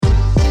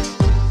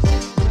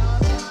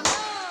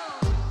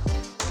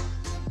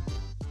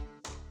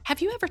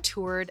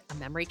toured a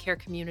memory care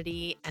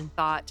community and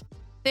thought,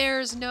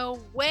 there's no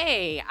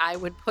way I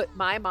would put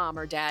my mom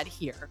or dad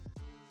here?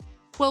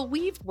 Well,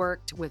 we've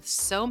worked with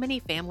so many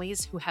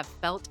families who have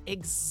felt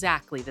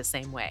exactly the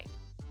same way.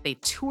 They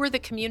tour the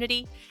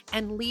community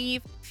and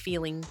leave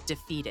feeling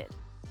defeated,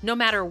 no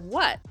matter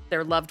what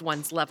their loved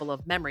one's level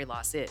of memory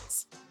loss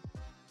is.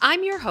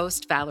 I'm your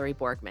host, Valerie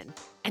Borgman,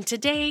 and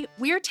today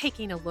we're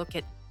taking a look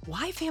at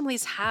why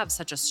families have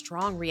such a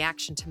strong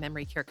reaction to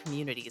memory care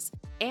communities.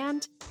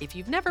 And if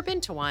you've never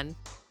been to one,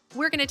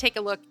 we're going to take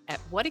a look at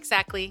what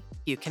exactly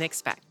you can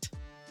expect.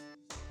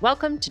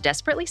 Welcome to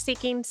Desperately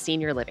Seeking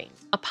Senior Living,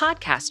 a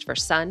podcast for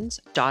sons,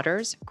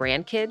 daughters,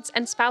 grandkids,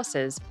 and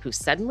spouses who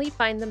suddenly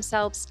find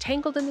themselves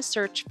tangled in the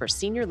search for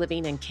senior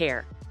living and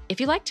care. If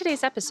you like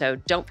today's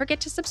episode, don't forget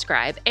to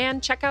subscribe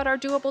and check out our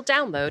doable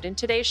download in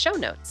today's show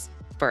notes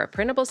for a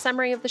printable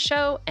summary of the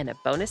show and a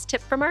bonus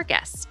tip from our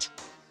guest.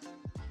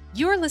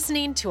 You're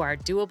listening to our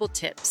doable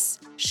tips,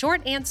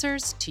 short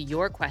answers to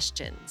your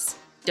questions.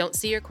 Don't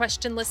see your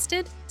question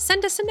listed?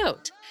 Send us a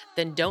note.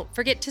 Then don't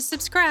forget to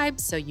subscribe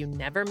so you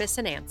never miss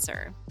an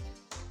answer.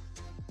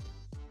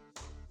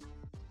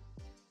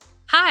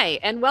 Hi,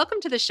 and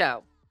welcome to the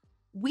show.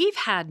 We've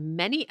had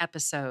many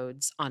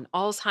episodes on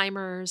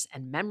Alzheimer's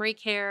and memory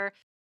care,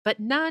 but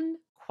none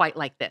quite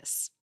like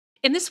this.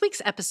 In this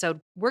week's episode,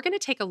 we're going to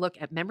take a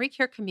look at memory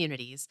care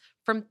communities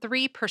from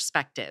three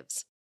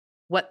perspectives: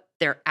 what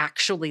they're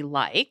actually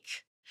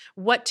like,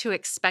 what to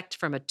expect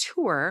from a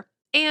tour,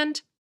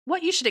 and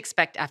what you should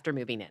expect after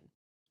moving in.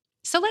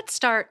 So let's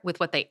start with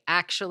what they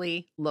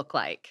actually look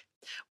like.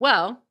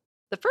 Well,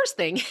 the first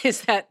thing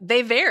is that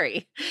they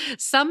vary.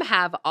 Some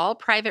have all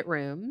private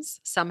rooms,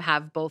 some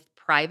have both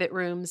private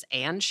rooms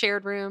and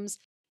shared rooms,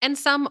 and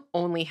some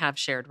only have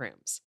shared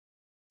rooms.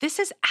 This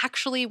is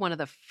actually one of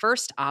the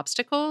first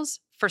obstacles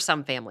for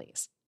some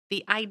families.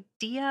 The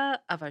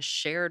idea of a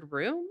shared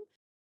room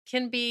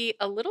can be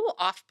a little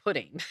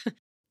off-putting.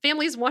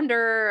 Families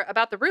wonder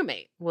about the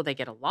roommate. Will they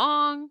get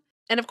along?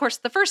 And of course,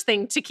 the first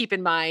thing to keep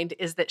in mind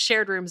is that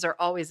shared rooms are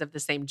always of the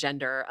same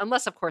gender,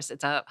 unless, of course,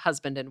 it's a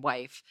husband and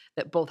wife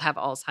that both have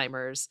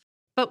Alzheimer's.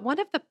 But one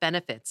of the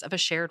benefits of a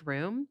shared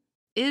room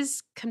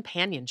is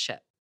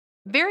companionship.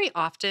 Very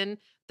often,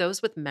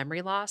 those with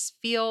memory loss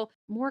feel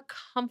more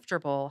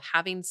comfortable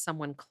having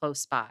someone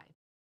close by.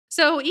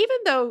 So even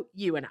though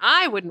you and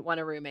I wouldn't want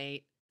a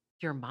roommate,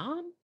 your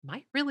mom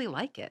might really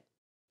like it.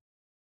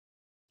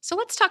 So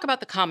let's talk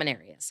about the common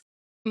areas.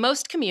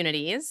 Most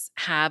communities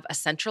have a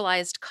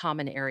centralized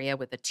common area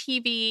with a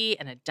TV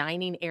and a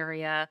dining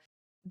area.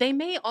 They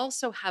may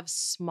also have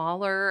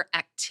smaller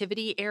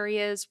activity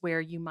areas where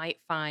you might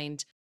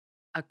find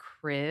a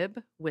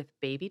crib with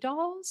baby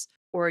dolls,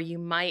 or you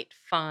might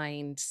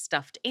find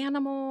stuffed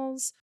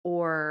animals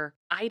or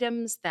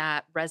items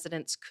that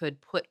residents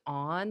could put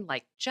on,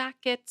 like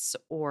jackets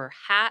or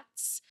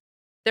hats.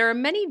 There are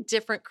many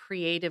different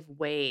creative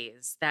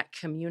ways that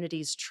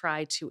communities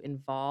try to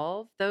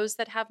involve those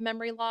that have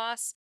memory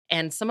loss,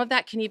 and some of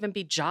that can even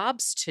be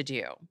jobs to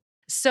do.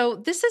 So,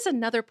 this is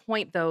another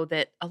point, though,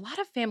 that a lot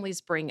of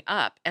families bring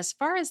up. As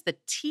far as the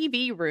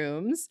TV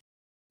rooms,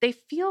 they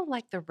feel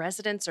like the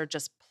residents are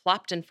just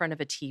plopped in front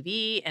of a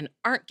TV and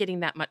aren't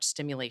getting that much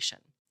stimulation.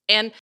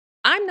 And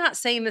I'm not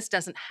saying this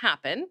doesn't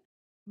happen,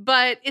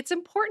 but it's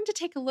important to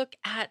take a look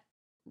at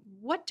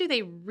what do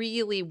they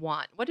really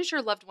want? What does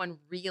your loved one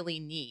really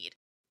need?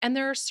 And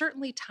there are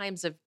certainly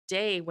times of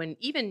day when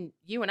even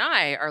you and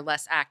I are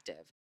less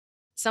active.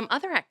 Some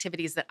other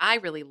activities that I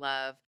really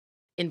love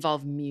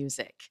involve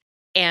music.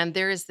 And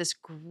there is this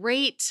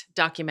great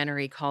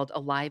documentary called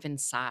Alive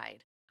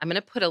Inside. I'm going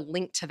to put a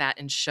link to that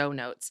in show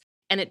notes.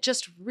 And it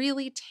just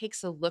really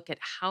takes a look at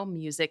how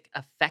music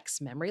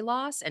affects memory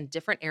loss and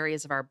different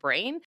areas of our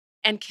brain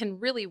and can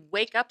really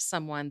wake up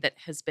someone that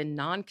has been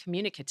non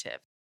communicative.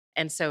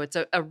 And so it's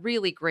a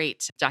really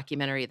great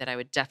documentary that I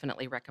would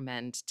definitely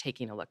recommend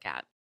taking a look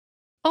at.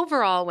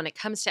 Overall, when it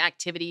comes to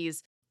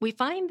activities, we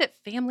find that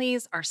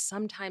families are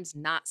sometimes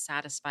not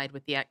satisfied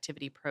with the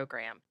activity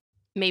program.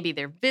 Maybe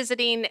they're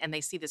visiting and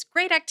they see this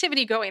great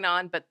activity going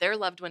on, but their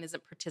loved one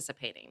isn't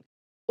participating.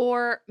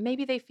 Or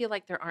maybe they feel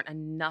like there aren't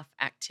enough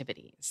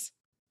activities.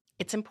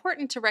 It's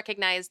important to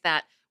recognize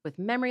that with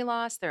memory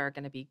loss, there are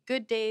going to be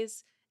good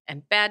days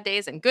and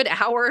good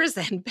hours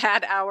and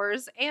bad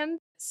hours. And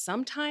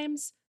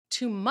sometimes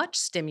too much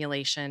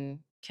stimulation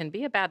can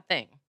be a bad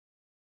thing.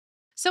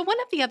 So, one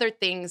of the other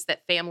things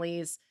that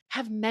families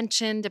have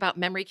mentioned about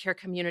memory care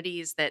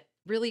communities that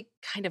really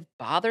kind of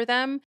bother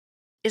them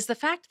is the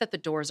fact that the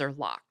doors are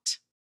locked.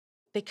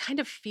 They kind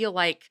of feel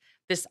like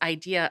this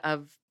idea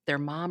of their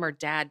mom or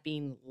dad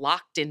being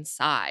locked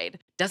inside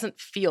doesn't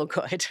feel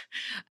good.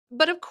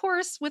 But of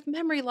course, with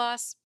memory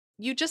loss,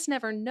 you just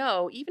never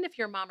know. Even if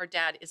your mom or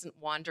dad isn't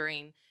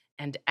wandering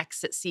and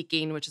exit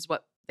seeking, which is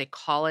what they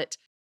call it,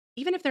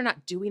 even if they're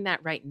not doing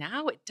that right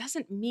now, it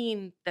doesn't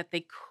mean that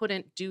they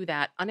couldn't do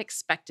that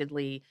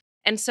unexpectedly.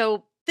 And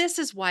so this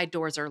is why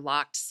doors are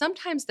locked.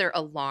 Sometimes they're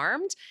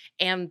alarmed,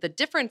 and the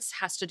difference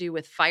has to do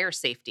with fire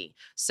safety.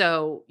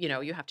 So,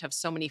 you have to have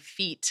so many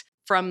feet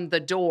from the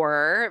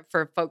door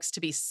for folks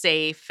to be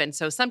safe. And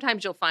so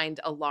sometimes you'll find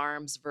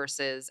alarms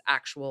versus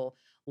actual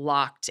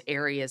locked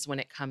areas when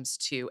it comes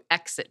to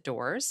exit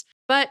doors.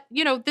 But,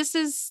 this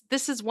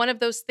is one of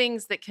those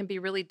things that can be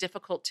really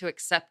difficult to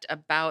accept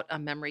about a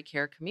memory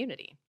care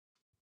community.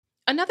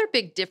 Another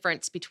big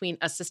difference between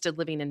assisted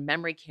living and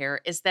memory care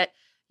is that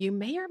you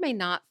may or may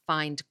not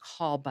find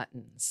call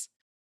buttons.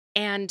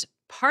 And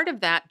part of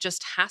that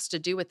just has to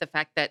do with the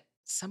fact that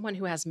someone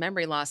who has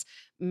memory loss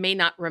may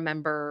not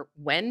remember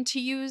when to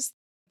use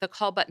the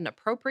call button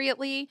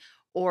appropriately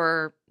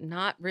or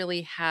not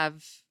really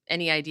have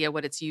any idea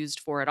what it's used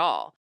for at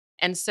all.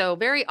 And so,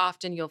 very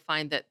often, you'll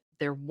find that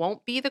there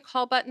won't be the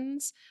call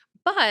buttons,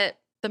 but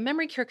the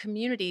memory care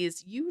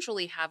communities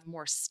usually have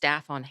more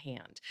staff on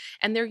hand,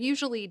 and they're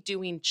usually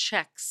doing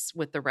checks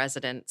with the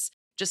residents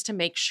just to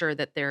make sure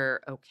that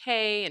they're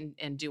okay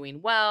and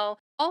doing well.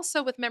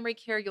 Also, with memory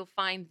care, you'll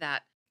find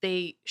that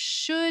they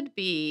should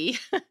be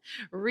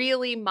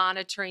really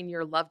monitoring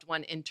your loved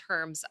one in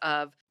terms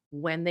of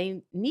when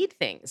they need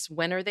things.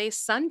 When are they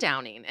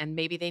sundowning and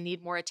maybe they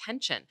need more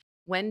attention?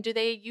 When do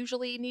they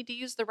usually need to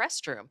use the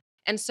restroom?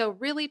 And so,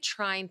 really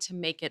trying to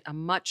make it a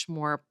much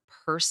more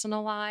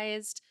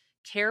personalized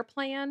care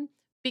plan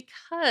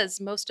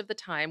because most of the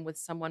time, with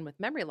someone with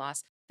memory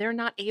loss, they're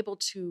not able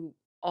to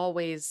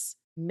always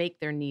make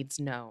their needs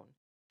known.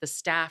 The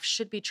staff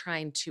should be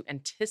trying to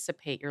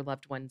anticipate your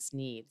loved one's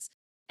needs.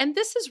 And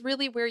this is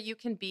really where you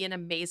can be an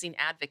amazing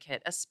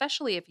advocate,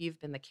 especially if you've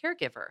been the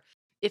caregiver.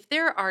 If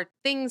there are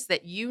things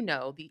that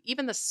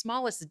even the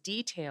smallest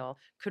detail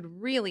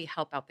could really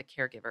help out the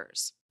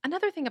caregivers.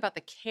 Another thing about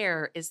the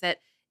care is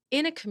that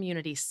in a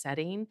community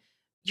setting,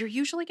 you're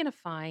usually going to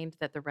find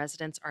that the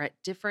residents are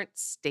at different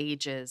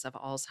stages of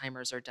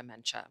Alzheimer's or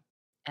dementia.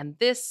 And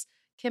this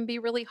can be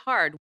really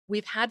hard.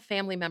 We've had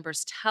family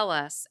members tell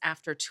us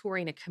after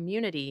touring a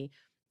community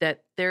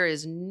that there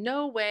is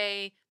no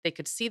way they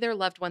could see their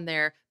loved one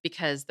there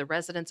because the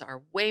residents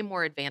are way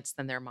more advanced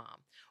than their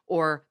mom.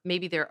 Or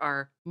maybe there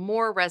are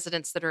more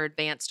residents that are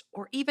advanced,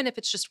 or even if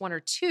it's just one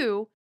or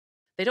two,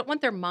 they don't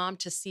want their mom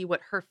to see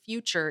what her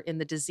future in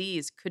the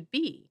disease could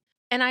be.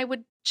 And I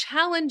would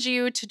challenge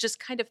you to just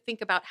kind of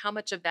think about how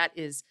much of that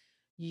is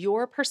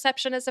your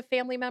perception as a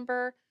family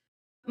member.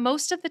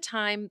 Most of the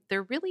time,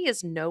 there really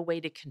is no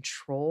way to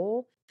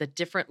control the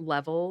different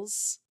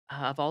levels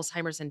of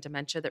Alzheimer's and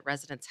dementia that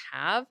residents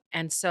have.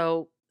 And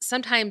so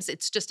sometimes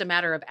it's just a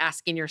matter of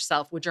asking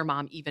yourself, would your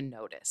mom even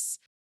notice?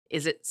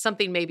 Is it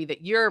something maybe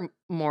that you're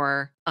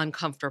more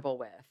uncomfortable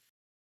with?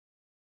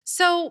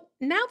 So,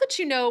 now that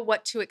you know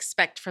what to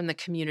expect from the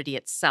community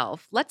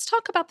itself, let's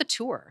talk about the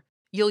tour.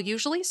 You'll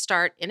usually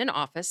start in an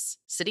office,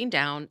 sitting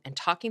down and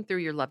talking through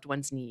your loved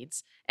one's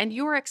needs and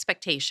your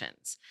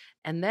expectations.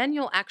 And then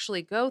you'll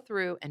actually go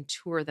through and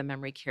tour the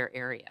memory care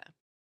area.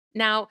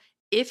 Now,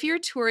 if you're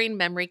touring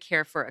memory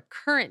care for a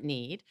current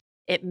need,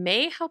 it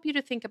may help you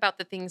to think about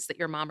the things that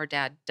your mom or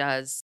dad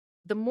does.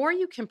 The more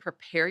you can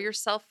prepare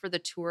yourself for the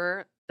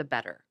tour, the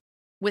better.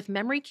 With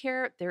memory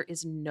care, there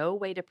is no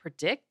way to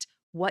predict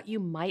what you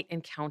might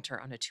encounter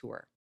on a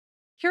tour.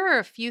 Here are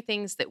a few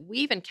things that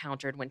we've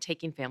encountered when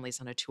taking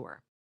families on a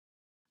tour.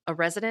 A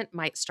resident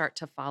might start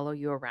to follow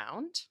you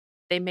around.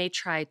 They may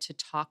try to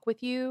talk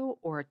with you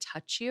or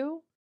touch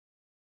you.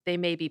 They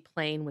may be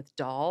playing with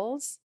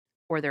dolls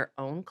or their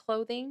own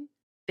clothing.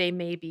 They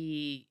may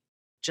be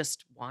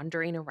just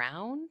wandering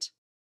around.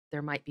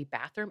 There might be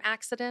bathroom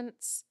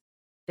accidents.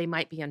 They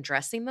might be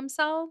undressing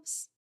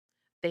themselves.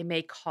 They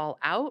may call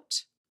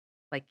out,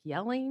 like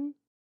yelling,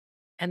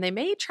 and they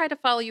may try to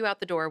follow you out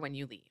the door when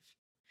you leave.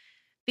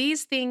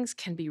 These things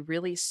can be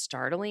really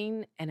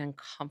startling and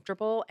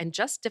uncomfortable and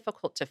just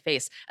difficult to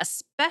face,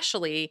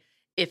 especially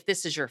if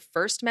this is your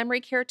first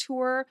memory care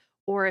tour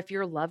or if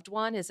your loved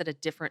one is at a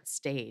different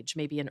stage,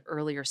 maybe an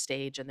earlier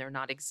stage, and they're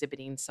not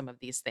exhibiting some of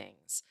these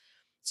things.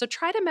 So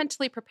try to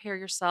mentally prepare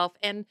yourself.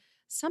 And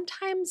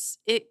sometimes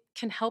it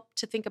can help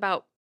to think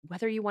about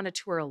whether you want to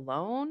tour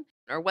alone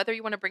or whether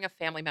you want to bring a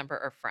family member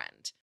or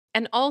friend.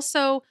 And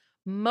also,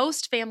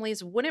 most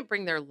families wouldn't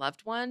bring their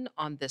loved one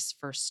on this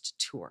first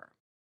tour.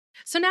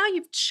 So now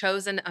you've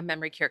chosen a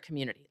memory care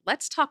community.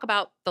 Let's talk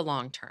about the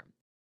long term.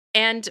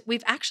 And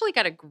we've actually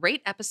got a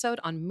great episode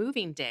on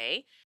moving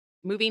day,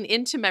 moving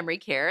into memory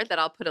care, that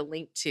I'll put a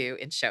link to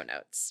in show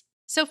notes.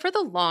 So for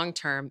the long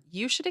term,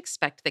 you should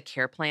expect the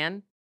care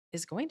plan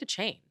is going to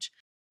change.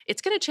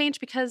 It's going to change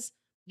because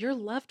your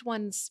loved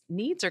one's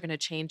needs are going to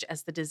change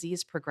as the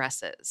disease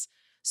progresses.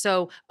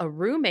 So a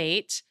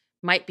roommate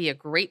might be a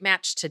great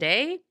match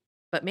today,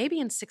 but maybe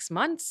in 6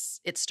 months,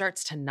 it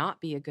starts to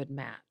not be a good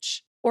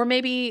match. Or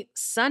maybe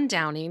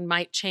sundowning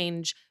might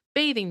change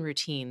bathing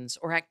routines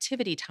or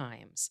activity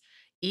times.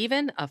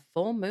 Even a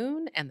full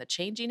moon and the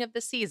changing of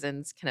the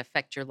seasons can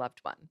affect your loved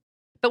one.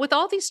 But with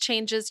all these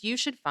changes, you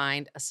should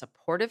find a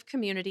supportive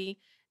community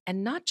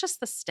and not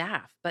just the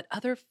staff, but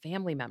other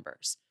family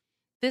members.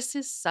 This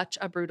is such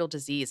a brutal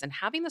disease, and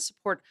having the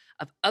support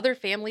of other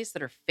families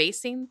that are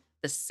facing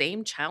the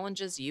same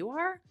challenges you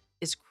are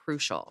is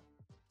crucial.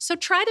 So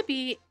try to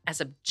be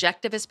as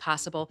objective as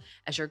possible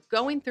as you're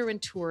going through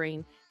and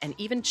touring and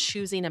even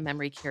choosing a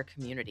memory care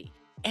community.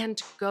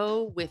 And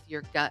go with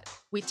your gut.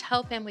 We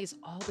tell families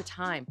all the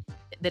time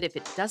that if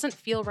it doesn't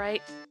feel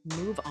right,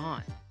 move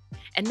on.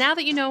 And now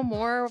that you know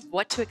more of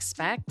what to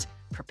expect,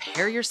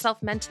 prepare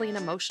yourself mentally and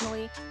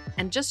emotionally,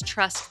 and just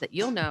trust that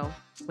you'll know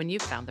when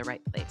you've found the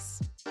right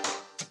place.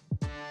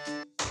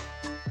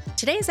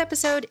 Today's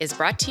episode is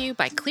brought to you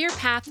by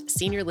ClearPath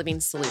Senior Living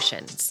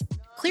Solutions.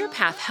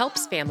 ClearPath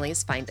helps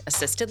families find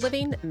assisted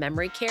living,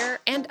 memory care,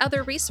 and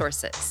other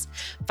resources.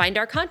 Find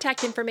our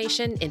contact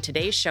information in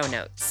today's show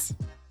notes.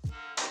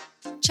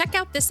 Check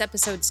out this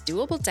episode's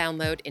doable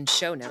download in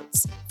show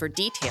notes for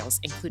details,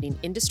 including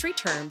industry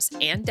terms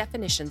and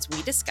definitions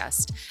we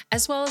discussed,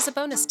 as well as a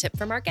bonus tip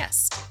from our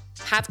guest.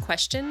 Have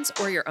questions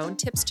or your own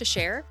tips to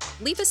share?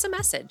 Leave us a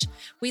message.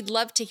 We'd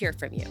love to hear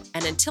from you.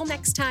 And until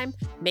next time,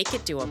 make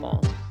it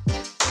doable.